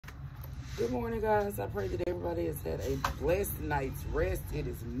Good morning, guys. I pray that everybody has had a blessed night's rest. It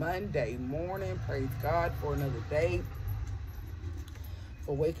is Monday morning. Praise God for another day,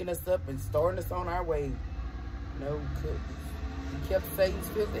 for waking us up and starting us on our way. No goodness. He kept Satan's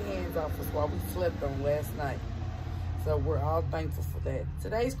filthy hands off us while we slept on last night. So we're all thankful for that.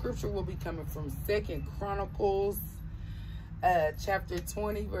 Today's scripture will be coming from 2 Chronicles, chapter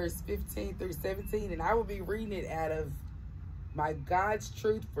 20, verse 15 through 17. And I will be reading it out of my God's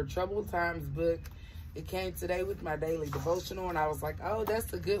Truth for Troubled Times book. It came today with my daily devotional, and I was like, oh,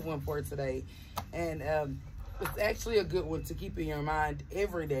 that's a good one for today. And it's actually a good one to keep in your mind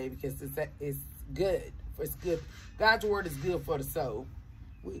every day, because it's good. It's good. God's word is good for the soul.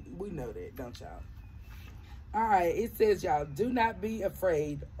 We know that, don't y'all? All right, it says, y'all, do not be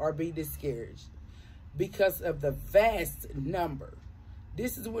afraid or be discouraged because of the vast number.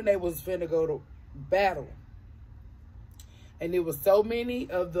 This is when they was finna go to battle. And there was so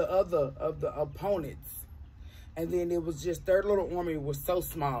many of the opponents. And then it was just their little army was so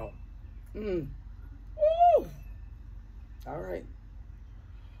small. Woo! All right.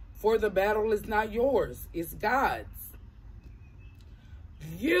 For the battle is not yours, it's God's.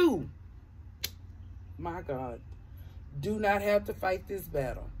 You, my God, do not have to fight this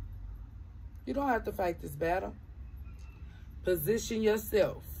battle. You don't have to fight this battle. Position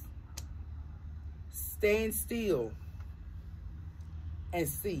yourself. Stand still and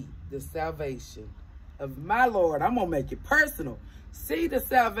see the salvation of my Lord. I'm going to make it personal. See the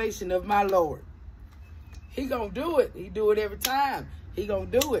salvation of my Lord. He going to do it. He do it every time. He going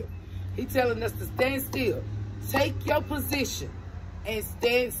to do it. He telling us to stand still. Take your position and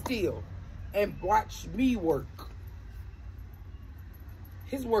stand still and watch me work.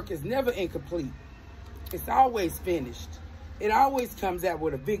 His work is never incomplete. It's always finished. It always comes out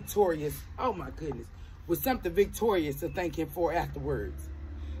with a victorious, oh my goodness, with something victorious to thank him for afterwards.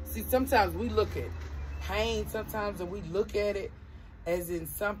 See, sometimes we look at pain sometimes, and we look at it as in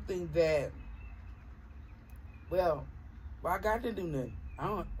something that, well, I got to do nothing. I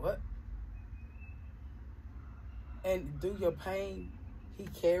don't, what? And through your pain, he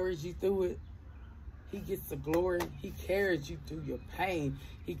carries you through it. He gets the glory. He carries you through your pain.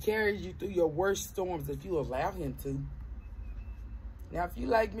 He carries you through your worst storms if you allow him to. Now, if you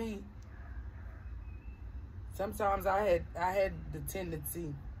like me, sometimes I had the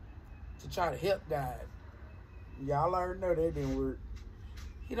tendency to try to help God. Y'all already know that didn't work.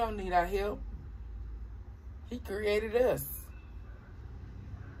 He don't need our help. He created us.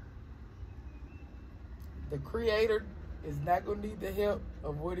 The creator is not going to need the help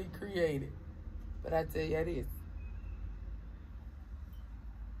of what he created. But I tell you this.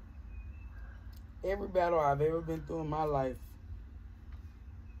 Every battle I've ever been through in my life,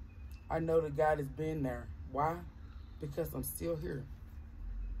 I know that God has been there. Why? Because I'm still here.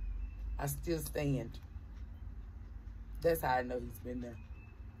 I still stand. That's how I know he's been there.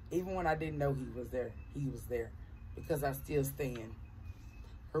 Even when I didn't know he was there because I still stand.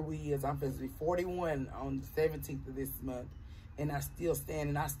 Here we is. I'm supposed to be 41 on the 17th of this month, and I still stand,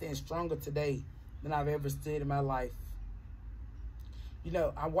 and I stand stronger today than I've ever stood in my life. You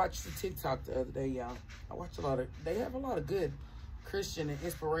know, I watched the TikTok the other day, y'all. I watch they have a lot of good Christian and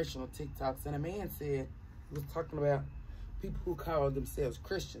inspirational TikToks, and a man said, he was talking about people who call themselves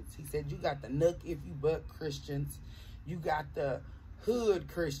Christians. He said, you got the nook if you buck Christians. You got the hood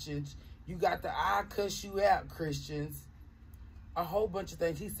Christians. You got the I cuss you out Christians. A whole bunch of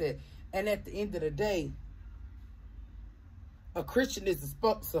things. He said, and at the end of the day, a Christian is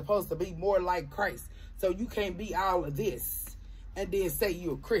supposed to be more like Christ. So you can't be all of this and then say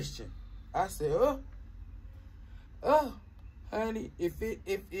you're a Christian. I said, oh, honey,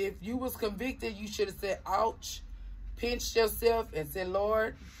 if you was convicted, you should have said, ouch, pinched yourself and said,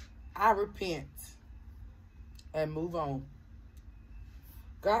 Lord, I repent, and move on.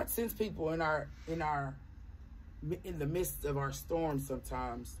 God sends people in the midst of our storms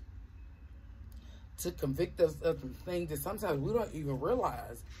sometimes to convict us of some things that sometimes we don't even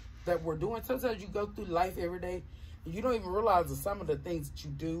realize that we're doing. Sometimes you go through life every day and you don't even realize that some of the things that you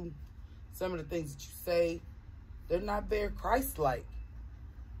do, some of the things that you say, they're not very Christ-like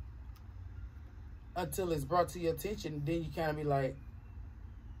until it's brought to your attention. And then you kind of be like,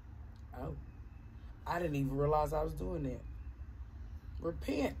 oh, I didn't even realize I was doing that.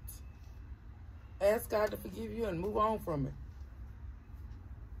 Repent. Ask God to forgive you and move on from it.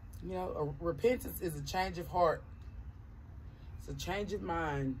 You know, repentance is a change of heart. It's a change of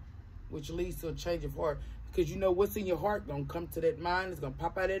mind, which leads to a change of heart. Because you know what's in your heart going to come to that mind. It's going to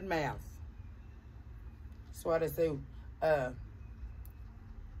pop out of that mouth. That's why they say,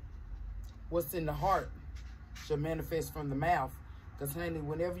 what's in the heart shall manifest from the mouth. Because, honey,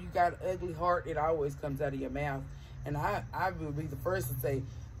 whenever you got an ugly heart, it always comes out of your mouth. And I will be the first to say,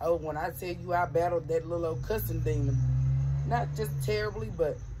 oh, when I tell you I battled that little old cussing demon, not just terribly,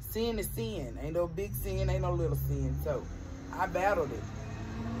 but sin is sin. Ain't no big sin, ain't no little sin. So I battled it.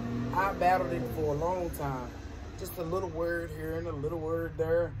 I battled it for a long time. Just a little word here and a little word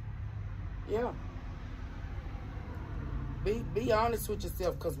there. Yeah. Be honest with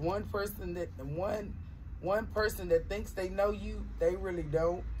yourself, because one person that thinks they know you, they really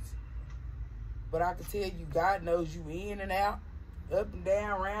don't. But I can tell you, God knows you in and out, up and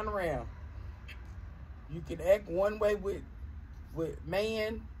down, round and round. You can act one way with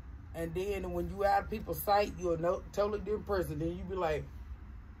man, and then when you out of people's sight, you're a totally different person. Then you be like,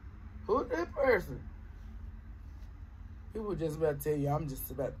 who's that person? People just about to tell you I'm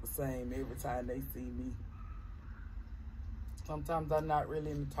just about the same every time they see me. Sometimes I'm not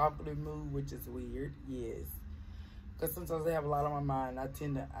really in a talkative mood, which is weird, yes. Because sometimes I have a lot on my mind. I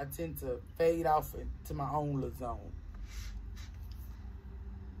tend to fade off into my own little zone.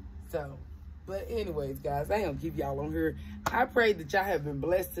 So, but anyways, guys, I ain't gonna keep y'all on here. I pray that y'all have been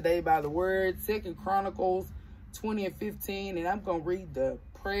blessed today by the word. 2 Chronicles 20 and 15. And I'm gonna read the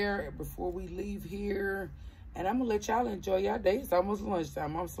prayer before we leave here. And I'm gonna let y'all enjoy y'all day. It's almost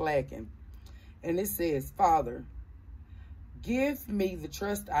lunchtime. I'm slacking. And it says, Father, give me the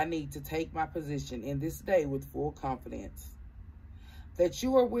trust I need to take my position in this day with full confidence. That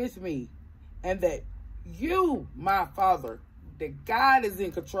you are with me and that you, my Father, that God is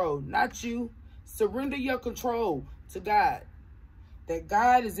in control, not you. Surrender your control to God. That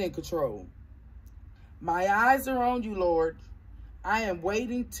God is in control. My eyes are on you, Lord. I am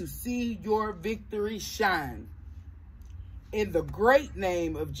waiting to see your victory shine. In the great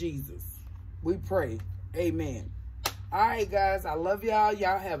name of Jesus, we pray. Amen. All right, guys, I love y'all.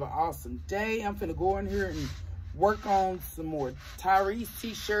 Y'all have an awesome day. I'm finna go in here and work on some more Tyrese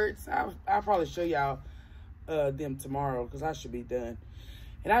t-shirts. I'll probably show y'all them tomorrow because I should be done.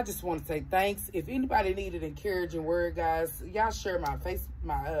 And I just want to say thanks. If anybody needed an encouraging word, guys, y'all share my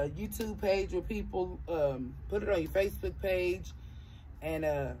YouTube page with people. Put it on your Facebook page. And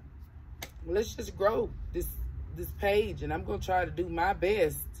let's just grow this page. And I'm going to try to do my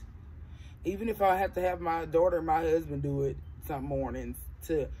best, even if I have to have my daughter and my husband do it some mornings,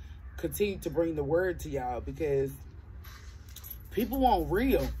 to continue to bring the word to y'all, because people want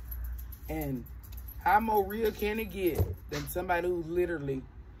real. And how more real can it get than somebody who literally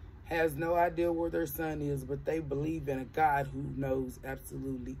has no idea where their son is, but they believe in a God who knows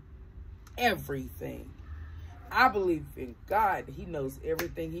absolutely everything. I believe in God. He knows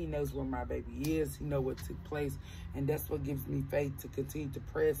everything. He knows where my baby is. He knows what took place. And that's what gives me faith to continue to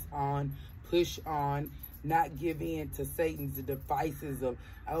press on, push on, not give in to Satan's devices of,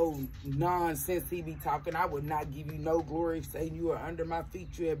 oh, nonsense he be talking. I would not give you no glory. Satan, you are under my feet.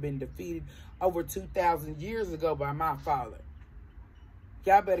 You have been defeated over 2,000 years ago by my Father.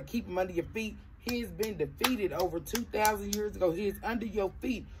 Y'all better keep him under your feet. He has been defeated over 2,000 years ago. He is under your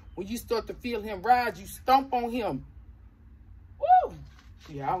feet. When you start to feel him rise, you stomp on him. Woo!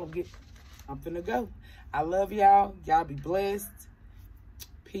 Y'all, I'm finna go. I love y'all. Y'all be blessed.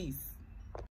 Peace.